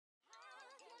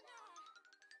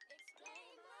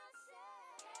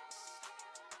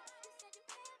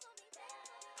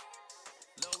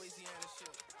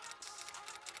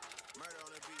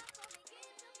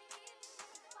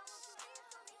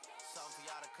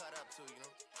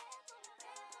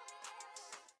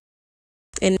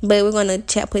But we're gonna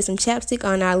put some chapstick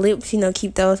on our lips,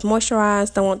 keep those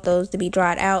moisturized. Don't want those to be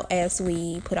dried out as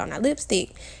we put on our lipstick.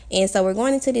 And so we're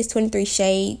going into this 23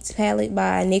 Shades palette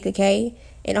by Nika K.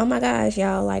 And oh my gosh,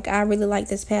 y'all, I really like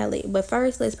this palette. But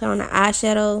first, let's put on the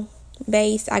eyeshadow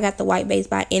base. I got the white base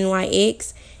by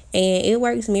NYX, and it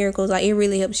works miracles. It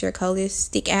really helps your colors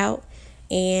stick out,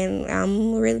 and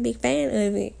I'm a really big fan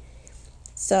of it.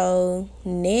 So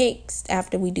next,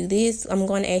 after we do this, I'm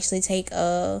going to actually take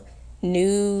a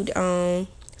nude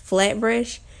flat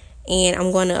brush, and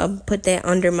I'm going to put that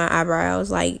under my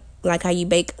eyebrows, like how you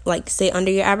sit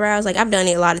under your eyebrows. I've done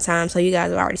it a lot of times, so you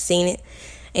guys have already seen it.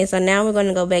 And so now we're going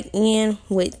to go back in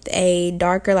with a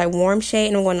darker, warm shade,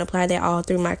 and I'm going to apply that all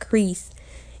through my crease.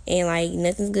 And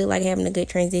nothing's good like having a good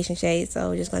transition shade, so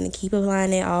we're just going to keep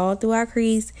applying it all through our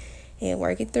crease and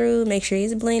work it through. Make sure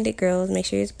it's blended, girls. Make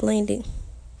sure it's blended.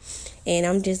 And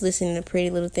I'm just listening to Pretty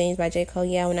Little Things by J.K.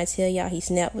 Yeah, when I tell y'all he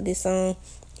snapped with this song,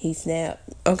 he snapped.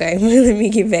 Okay, let me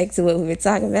get back to what we were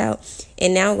talking about.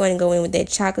 And now we're going to go in with that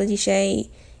chocolatey shade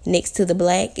next to the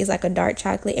black. It's like a dark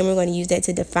chocolate, and we're going to use that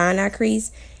to define our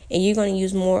crease. And you're going to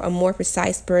use a more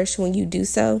precise brush when you do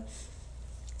so.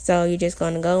 So you're just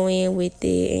going to go in with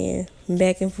it and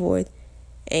back and forth,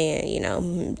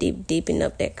 and deepen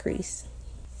up that crease.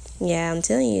 Yeah, I'm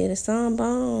telling you, the song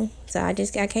bomb. So I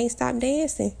can't stop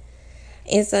dancing.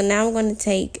 And so now we're going to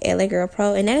take LA Girl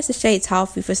Pro, and that is the shade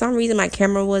Toffee. For some reason, my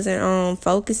camera wasn't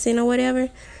focusing or whatever,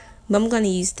 but I'm going to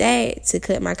use that to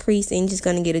cut my crease, and just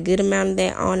going to get a good amount of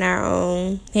that on our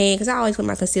hand, because I always put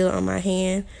my concealer on my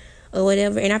hand or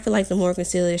whatever, and I feel like the more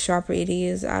concealer, the sharper it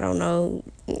is. I don't know,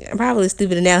 probably a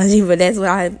stupid analogy, but that's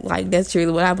that's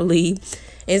truly what I believe.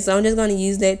 And so I'm just going to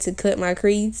use that to cut my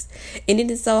crease. And it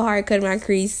is so hard cutting my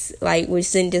crease, with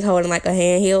sitting just holding a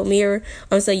handheld mirror.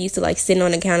 I'm so used to sitting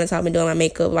on the countertop and doing my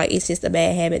makeup. It's just a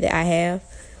bad habit that I have.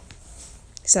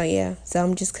 So yeah, so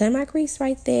I'm just cutting my crease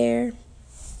right there.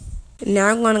 Now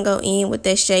I'm going to go in with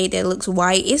that shade that looks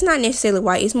white. It's not necessarily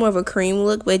white, it's more of a cream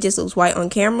look, but it just looks white on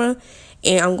camera.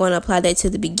 And I'm going to apply that to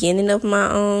the beginning of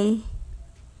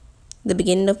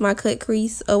my cut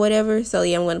crease or whatever. So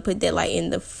yeah, I'm going to put that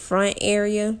in the front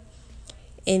area.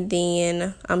 And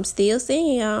then I'm still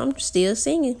singing, y'all. I'm still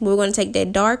singing. We're going to take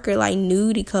that darker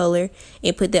nudie color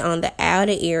and put that on the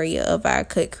outer area of our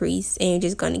cut crease. And you're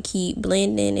just going to keep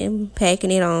blending and packing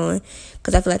it on.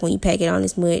 Because I feel like when you pack it on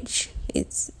this much,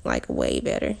 it's way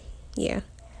better. Yeah.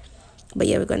 But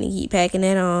yeah, we're going to keep packing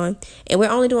that on. And we're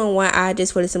only doing one eye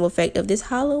just for the simple fact of this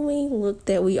Halloween look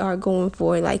that we are going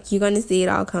for. You're going to see it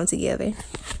all come together.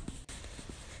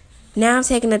 Now I'm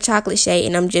taking the chocolate shade,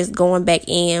 and I'm just going back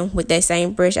in with that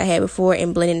same brush I had before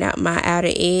and blending out my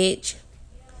outer edge.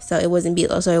 So it wouldn't be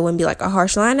a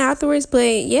harsh line afterwards.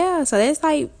 But yeah, so that's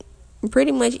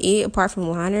pretty much it, apart from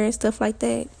liner and stuff like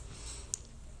that.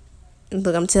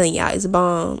 Look, I'm telling y'all, it's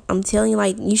bomb. I'm telling you,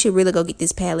 you should really go get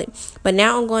this palette. But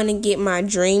now I'm going to get my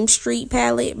Dream Street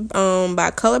palette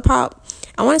by ColourPop.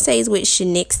 I want to say it's with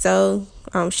Shanixo.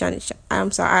 I'm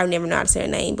sorry, I never know how to say her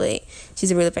name, but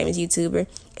she's a really famous YouTuber.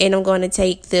 And I'm going to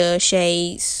take the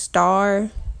shade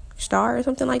Star or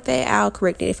something like that. I'll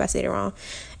correct it if I said it wrong.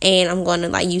 And I'm going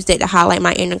to use that to highlight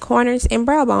my inner corners and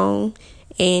brow bone.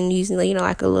 And using a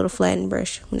little flattened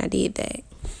brush when I did that.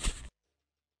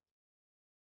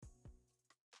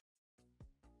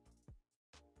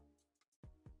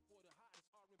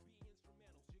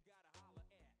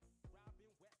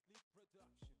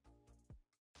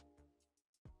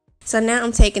 So now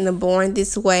I'm taking the Born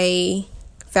This Way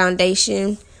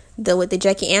foundation with the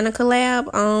Jackie Anna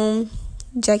collab.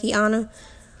 Jackie Anna.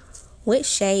 What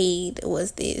shade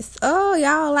was this? Oh,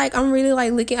 y'all, I'm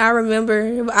really looking. I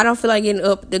remember, but I don't feel like getting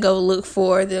up to go look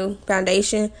for the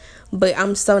foundation, but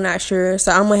I'm so not sure.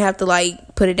 So I'm gonna have to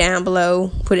put it down below,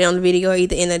 put it on the video,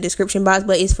 either in the description box.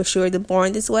 But it's for sure the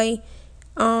Born This Way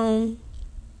foundation.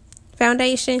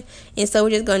 And so we're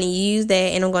just gonna use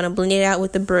that, and I'm gonna blend it out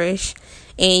with the brush.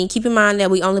 And keep in mind that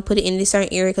we only put it in this certain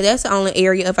area, because that's the only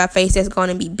area of our face that's going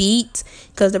to be beat,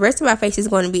 because the rest of our face is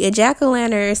going to be a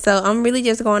jack-o'-lantern. So I'm really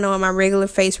just going on my regular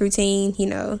face routine,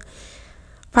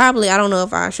 Probably, I don't know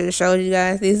if I should have showed you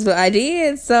guys this, but I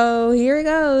did. So here it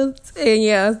goes. And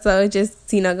yeah, so just,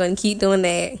 going to keep doing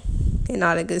that and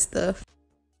all that good stuff.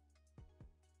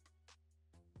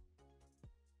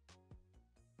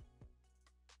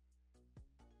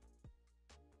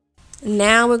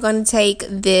 Now we're going to take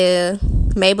the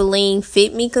Maybelline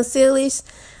Fit Me concealers.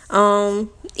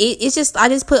 It's just, I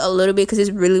just put a little bit because it's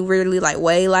really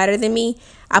way lighter than me.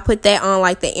 I put that on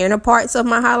like the inner parts of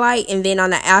my highlight, and then on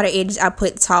the outer edges I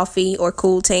put Toffee or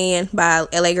Cool Tan by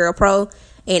LA Girl Pro,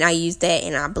 and I use that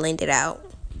and I blend it out.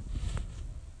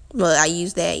 Well, I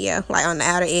use that, yeah, like on the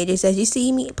outer edges, as you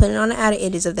see me putting on the outer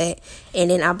edges of that, and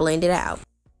then I blend it out.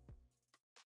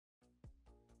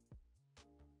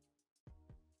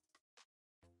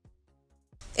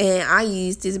 And I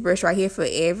use this brush right here for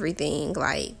everything,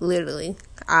 like literally.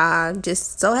 I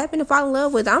just so happen to fall in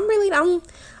love with.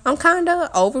 I'm kind of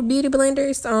over beauty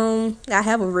blenders. I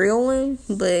have a real one,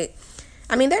 but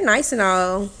I mean they're nice and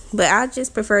all, but I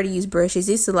just prefer to use brushes.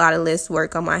 It's a lot of less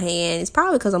work on my hand. It's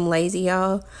probably because I'm lazy,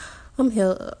 y'all. I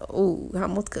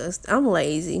almost cussed. I'm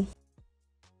lazy.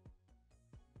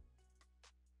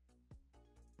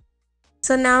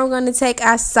 So now we're going to take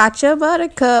our Sacha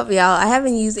Buttercup, y'all. I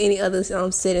haven't used any other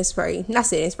setting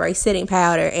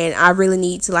powder, and I really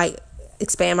need to like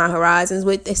expand my horizons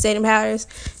with the setting powders.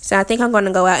 So I think I'm going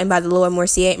to go out and buy the Laura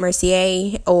Mercier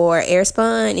or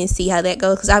Airspun and see how that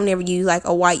goes, because I've never used like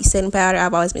a white setting powder.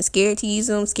 I've always been scared to use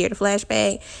them, scared of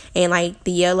flashback, and like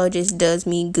the yellow just does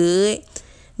me good.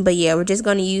 But yeah, we're just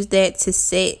going to use that to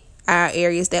set our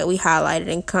areas that we highlighted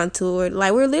and contoured.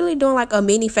 Like we're literally doing like a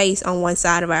mini face on one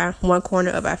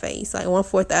corner of our face. Like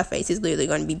 1/4 of our face is literally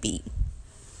going to be beat.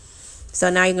 So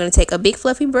now you're going to take a big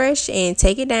fluffy brush and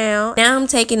take it down. Now I'm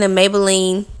taking the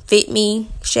Maybelline Fit Me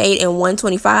shade in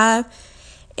 125,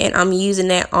 and I'm using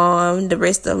that on the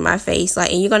rest of my face.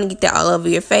 Like, and you're going to get that all over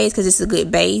your face because it's a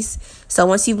good base. So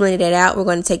once you blend that out, we're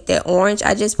going to take that orange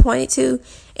I just pointed to,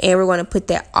 and we're going to put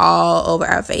that all over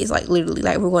our face. Like literally,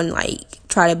 like we're going to like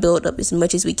try to build up as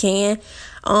much as we can.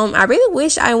 I really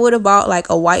wish I would have bought like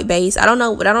a white base. I don't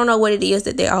know what it is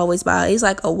that they always buy. It's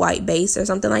like a white base or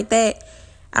something like that.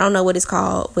 I don't know what it's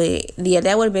called, but yeah,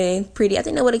 that would have been pretty. I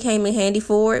think that would have came in handy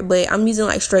for it, but I'm using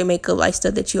like straight makeup, like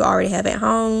stuff that you already have at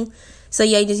home. So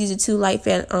yeah, you just use a 2 light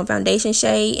foundation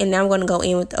shade, and now I'm going to go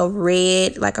in with a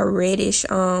red, like a reddish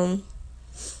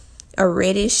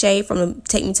shade from the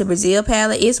Take Me to Brazil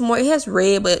palette. It has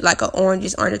red, but like an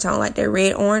orangish undertone, like that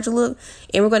red orange look.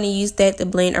 And we're going to use that to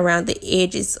blend around the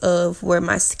edges of where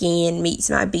my skin meets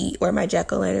my beat, where my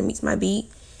jack-o'-lantern meets my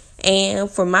beat. And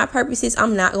for my purposes,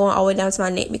 I'm not going all the way down to my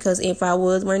neck, because if I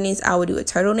was wearing this, I would do a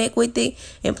turtleneck with it.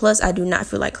 And plus, I do not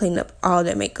feel like cleaning up all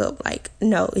that makeup. Like,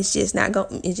 no, it's just not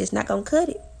gonna cut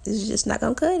it. It's just not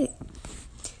gonna cut it.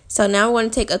 So now we're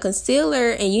going to take a concealer,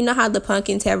 and you know how the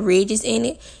pumpkins have ridges in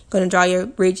it. You're going to draw your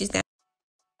ridges down.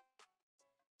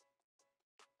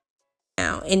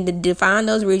 And to define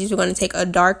those ridges, we're going to take a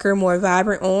darker, more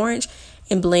vibrant orange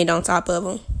and blend on top of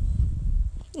them.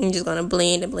 I'm just going to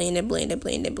blend and blend and blend and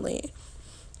blend and blend.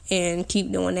 And keep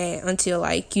doing that until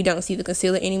like you don't see the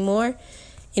concealer anymore.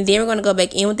 And then we're going to go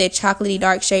back in with that chocolatey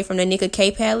dark shade from the Nicka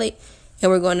K palette.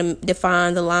 And we're going to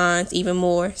define the lines even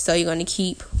more. So you're going to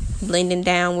keep blending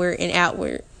downward and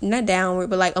outward. Not downward,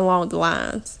 but like along the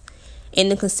lines.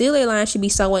 And the concealer line should be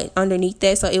somewhat underneath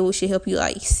that, so it should help you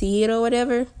like see it or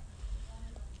whatever.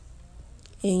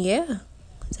 And yeah,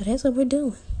 so that's what we're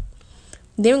doing.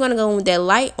 Then we're going to go in with that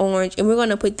light orange, and we're going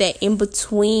to put that in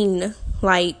between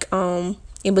like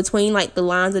the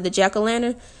lines of the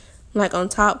jack-o'-lantern, like on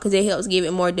top, because it helps give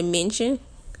it more dimension.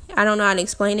 I don't know how to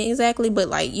explain it exactly, but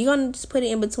like you're going to just put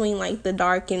it in between like the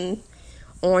dark and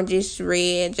orangish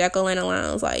red jack-o'-lantern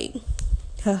lines. Like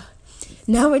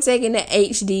now we're taking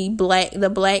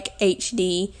the black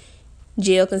HD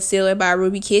gel concealer by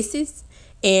Ruby Kisses,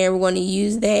 and we're going to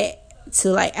use that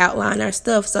to like outline our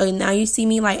stuff. So now you see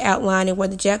me like outlining where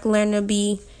the jack-o'-lantern will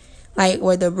be, like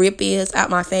where the rip is out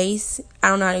my face. I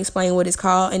don't know how to explain what it's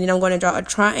called. And then I'm going to draw a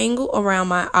triangle around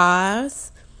my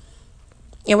eyes,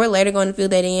 and we're later going to fill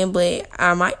that in, but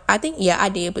I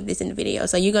did put this in the video,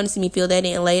 so you're going to see me fill that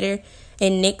in later.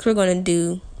 And next we're going to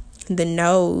do the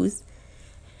nose.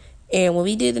 And when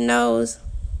we did the nose,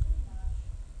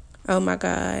 oh my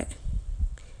god,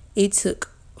 it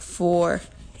took forever.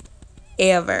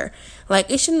 Like,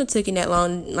 it shouldn't have taken that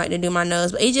long, like, to do my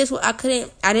nose, but I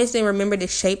just didn't remember the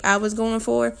shape I was going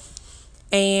for.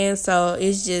 And so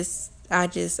it's just, I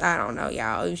don't know,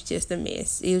 y'all. It was just a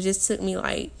mess. It just took me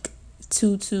like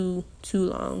too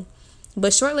long.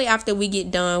 But shortly after we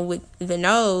get done with the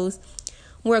nose,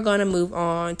 we're going to move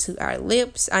on to our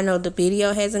lips. I know the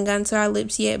video hasn't gotten to our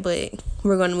lips yet, but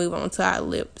we're going to move on to our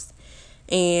lips.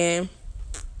 And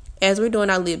as we're doing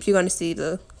our lips, you're going to see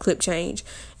the clip change.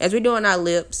 As we're doing our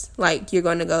lips, like, you're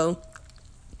going to go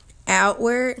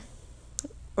outward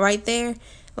right there,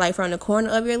 like from the corner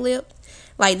of your lip.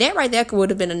 Like, that right there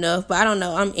would have been enough, but I don't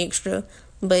know. I'm extra.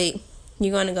 But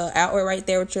you're going to go outward right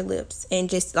there with your lips and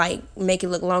just, like, make it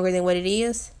look longer than what it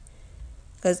is.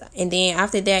 And then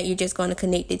after that, you're just going to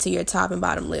connect it to your top and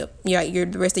bottom lip.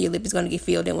 The rest of your lip is going to get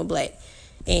filled in with black.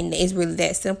 And it's really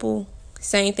that simple.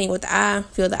 Same thing with the eye.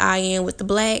 Fill the eye in with the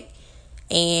black.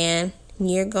 And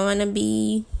you're going to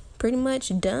be pretty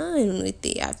much done with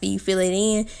it after you fill it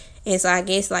in. And so I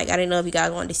guess, like, I didn't know if you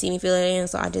guys wanted to see me fill it in.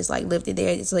 So I just, like, left it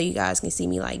there so you guys can see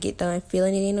me, like, get done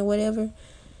filling it in or whatever.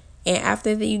 And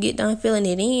after you get done filling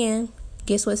it in,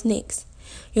 guess what's next?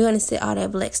 You're going to set all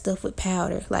that black stuff with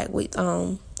powder, like with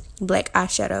black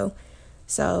eyeshadow.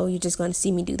 So you're just going to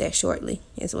see me do that shortly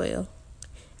as well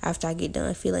after I get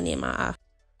done filling in my eye.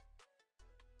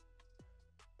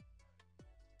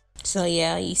 So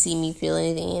yeah, you see me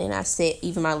filling it in, and I set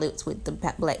even my lips with the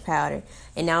black powder.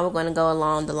 And now we're going to go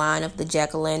along the line of the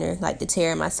jack-o'-lantern, like the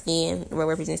tear in my skin, where it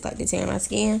represents like the tear in my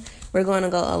skin. We're going to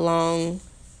go along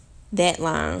that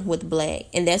line with black,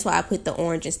 and that's why I put the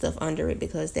orange and stuff under it,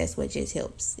 because that's what just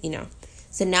helps, you know.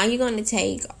 So now you're going to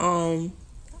take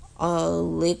a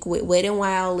liquid Wet n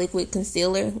Wild liquid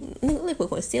concealer,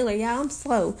 y'all, I'm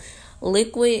slow,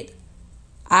 liquid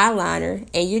eyeliner,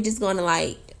 and you're just going to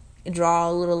like draw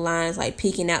little lines like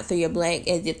peeking out through your black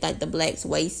as if like the black's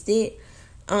wasted.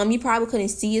 You probably couldn't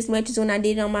see as much as when I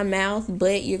did it on my mouth,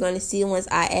 but you're going to see once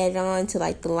I add it on to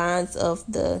like the lines of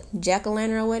the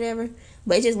jack-o'-lantern or whatever.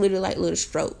 But it's just literally like little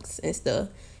strokes and stuff.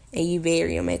 And you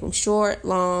vary them. Make them short,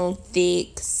 long,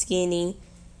 thick, skinny,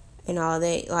 and all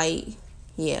that. Like,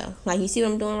 yeah. Like, you see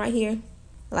what I'm doing right here?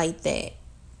 Like that.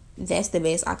 That's the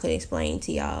best I could explain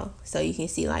to y'all. So you can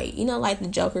see, like, you know, like the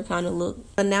Joker kind of look.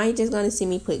 So now you're just going to see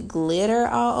me put glitter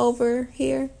all over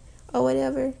here or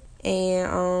whatever.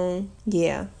 And,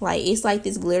 yeah. Like, it's like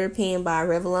this glitter pen by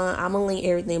Revlon. I'm going to link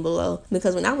everything below.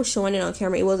 Because when I was showing it on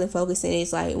camera, it wasn't focusing.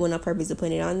 It's like, when I purpose to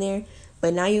put it on there.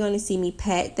 But now you're going to see me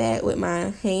pat that with my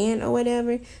hand or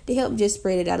whatever to help just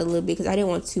spread it out a little bit, because I didn't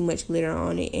want too much glitter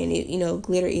on it. And, it, you know,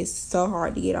 glitter is so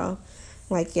hard to get off.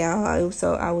 Like, y'all,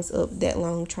 so I was up that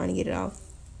long trying to get it off.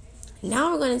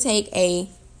 Now we're going to take a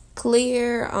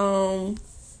clear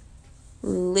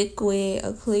liquid,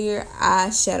 a clear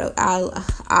eyeshadow,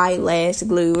 eyelash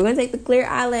glue. We're going to take the clear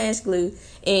eyelash glue.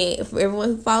 And for everyone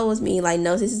who follows me, like,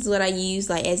 knows this is what I use,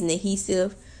 like, as an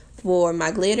adhesive for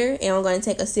my glitter. And I'm going to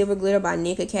take a silver glitter by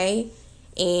Nicka K.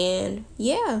 And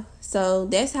yeah, so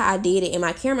that's how I did it. And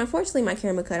my camera, unfortunately my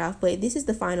camera cut off, but this is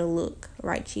the final look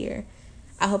right here.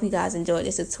 I hope you guys enjoyed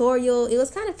this tutorial. It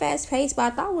was kind of fast paced,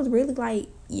 but I thought it was really like,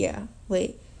 yeah,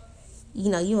 but you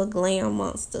know, you a glam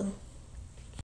monster.